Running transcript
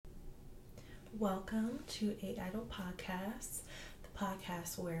Welcome to A Idle Podcast, the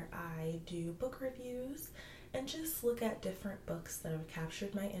podcast where I do book reviews and just look at different books that have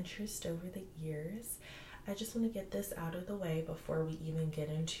captured my interest over the years. I just want to get this out of the way before we even get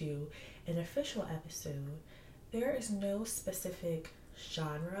into an official episode. There is no specific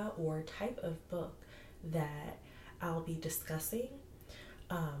genre or type of book that I'll be discussing.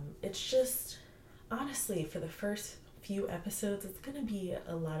 It's just, honestly, for the first few episodes, it's going to be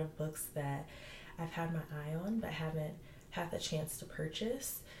a lot of books that I've had my eye on but haven't had the chance to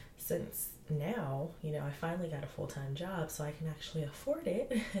purchase since now, I finally got a full-time job so I can actually afford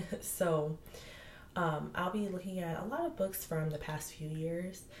it. So I'll be looking at a lot of books from the past few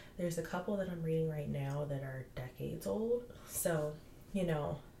years. There's a couple that I'm reading right now that are decades old. So,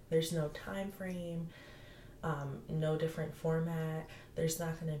 there's no time frame, no different format. There's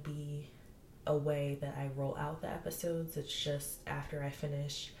not going to be a way that I roll out the episodes. It's just after I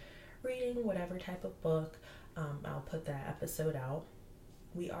finish reading whatever type of book, I'll put that episode out.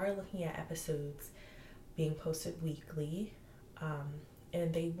 We are looking at episodes being posted weekly,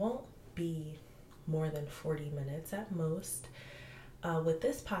 and they won't be more than 40 minutes at most. With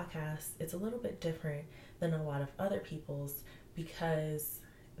this podcast, it's a little bit different than a lot of other people's because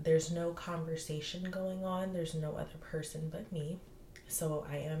there's no conversation going on. There's no other person but me. So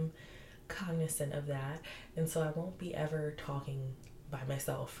I am cognizant of that, and so I won't be ever talking by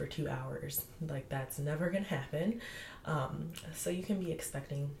myself for 2 hours. Like, that's never gonna happen. So you can be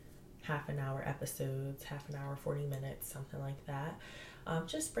expecting half an hour episodes, half an hour, 40 minutes, something like that.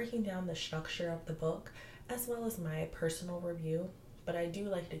 Just breaking down the structure of the book as well as my personal review. But I do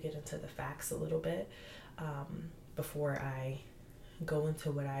like to get into the facts a little bit before I go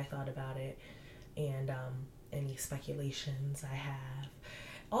into what I thought about it and any speculations I have.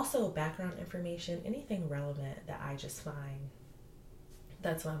 Also, background information, anything relevant that I just find.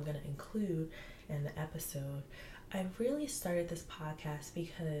 That's what I'm going to include in the episode. I really started this podcast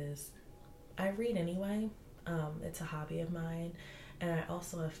because I read anyway. It's a hobby of mine. And I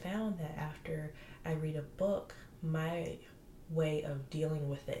also have found that after I read a book, my way of dealing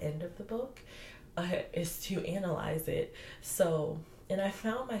with the end of the book is to analyze it. So, and I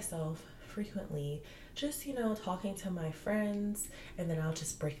found myself frequently just, talking to my friends, and then I'll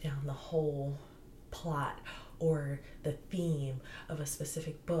just break down the whole plot or the theme of a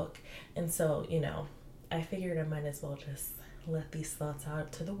specific book. And so, I figured I might as well just let these thoughts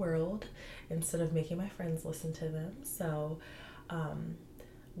out to the world instead of making my friends listen to them. So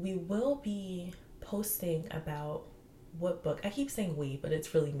we will be posting about what book. I keep saying we, but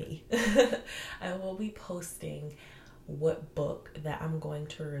it's really me. I will be posting what book that I'm going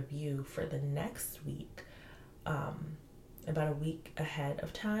to review for the next week, about a week ahead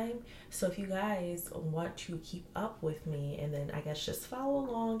of time. So if you guys want to keep up with me, and then I guess just follow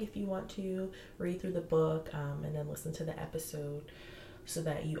along if you want to read through the book, and then listen to the episode so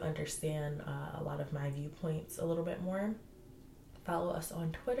that you understand a lot of my viewpoints a little bit more. Follow us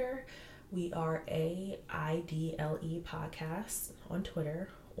on Twitter. We are AIDLE Podcast on Twitter.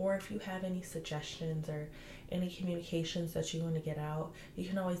 Or if you have any suggestions or any communications that you want to get out, you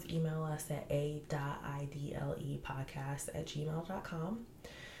can always email us at a.idlepodcast@gmail.com.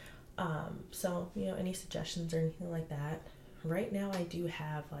 So, any suggestions or anything like that. Right now I do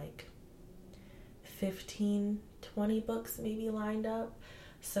have like 15, 20 books maybe lined up.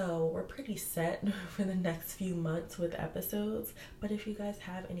 So we're pretty set for the next few months with episodes. But if you guys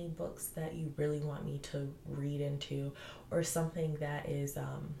have any books that you really want me to read into, or something that is,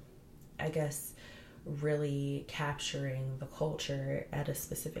 I guess, really capturing the culture at a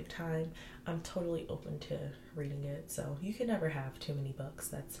specific time, I'm totally open to reading it. So you can never have too many books.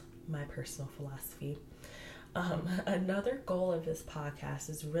 That's my personal philosophy. Another goal of this podcast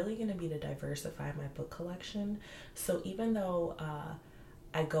is really going to be to diversify my book collection. So even though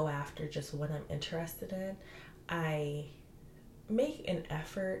I go after just what I'm interested in, I make an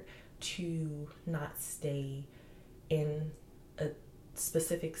effort to not stay in a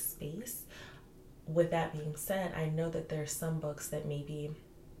specific space. With that being said, I know that there's some books that maybe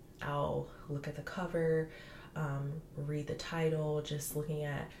I'll look at the cover, read the title, just looking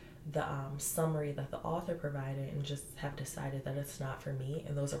at the summary that the author provided, and just have decided that it's not for me.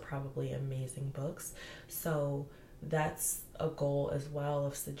 And those are probably amazing books. So that's a goal as well,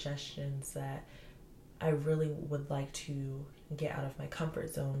 of suggestions that I really would like to get out of my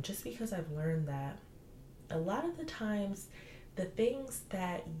comfort zone, just because I've learned that a lot of the times the things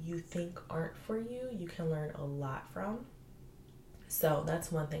that you think aren't for you, you can learn a lot from. So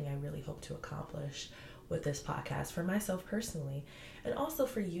that's one thing I really hope to accomplish with this podcast, for myself personally, and also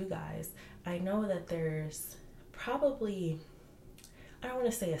for you guys. I know that there's probably I don't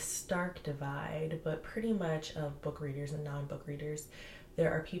want to say a stark divide, but pretty much of book readers and non-book readers.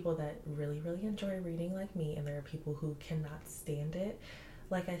 There are people that really, really enjoy reading like me, and there are people who cannot stand it.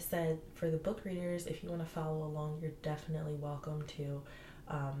 Like I said, for the book readers, if you want to follow along, you're definitely welcome to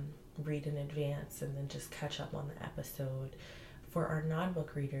read in advance and then just catch up on the episode. For our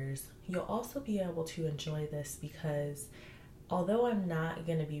non-book readers, you'll also be able to enjoy this because although I'm not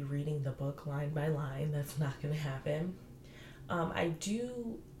going to be reading the book line by line, that's not going to happen, I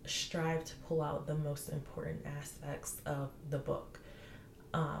do strive to pull out the most important aspects of the book.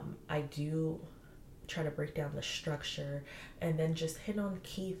 I do try to break down the structure and then just hit on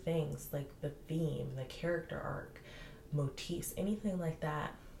key things like the theme, the character arc, motifs, anything like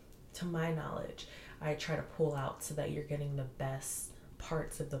that. To my knowledge, I try to pull out so that you're getting the best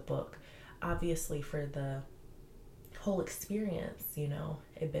parts of the book. Obviously, for the whole experience,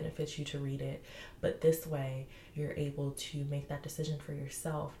 it benefits you to read it, but this way you're able to make that decision for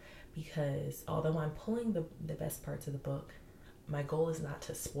yourself, because although I'm pulling the best parts of the book, my goal is not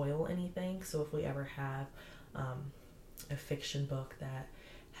to spoil anything. So if we ever have a fiction book that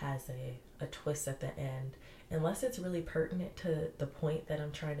has a twist at the end, unless it's really pertinent to the point that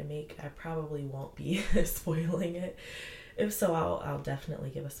I'm trying to make, I probably won't be spoiling it. If so, I'll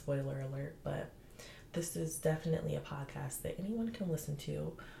definitely give a spoiler alert, but this is definitely a podcast that anyone can listen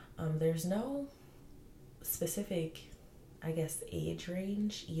to. There's no specific, I guess, age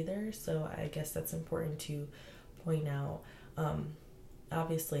range either, so I guess that's important to point out.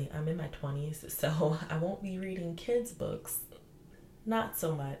 Obviously, I'm in my 20s, so I won't be reading kids' books. Not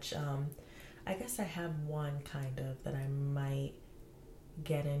so much. I guess I have one kind of that I might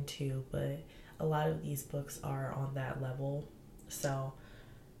get into, but a lot of these books are on that level. So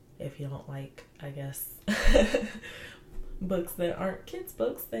if you don't like, I guess, books that aren't kids'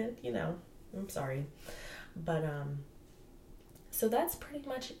 books, then, I'm sorry. But, so that's pretty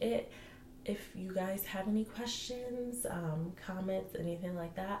much it. If you guys have any questions, comments, anything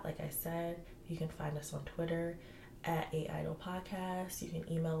like that, like I said, you can find us on Twitter at @idlepodcast. You can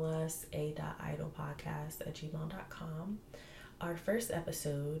email us a.idlepodcast@gmail.com. Our first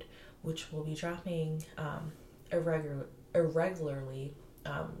episode, which will be dropping irregularly,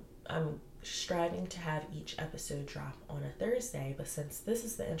 I'm striving to have each episode drop on a Thursday, but since this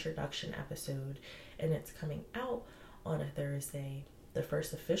is the introduction episode and it's coming out on a Thursday, the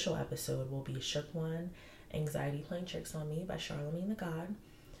first official episode will be Shook One, Anxiety Playing Tricks on Me by Charlemagne the God.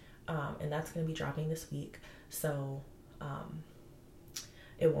 And that's going to be dropping this week. So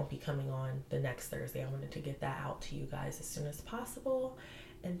it won't be coming on the next Thursday. I wanted to get that out to you guys as soon as possible.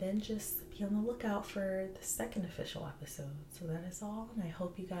 And then just be on the lookout for the second official episode. So that is all. And I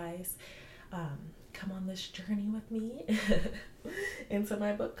hope you guys come on this journey with me into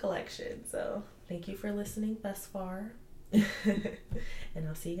my book collection. So thank you for listening thus far. And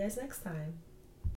I'll see you guys next time.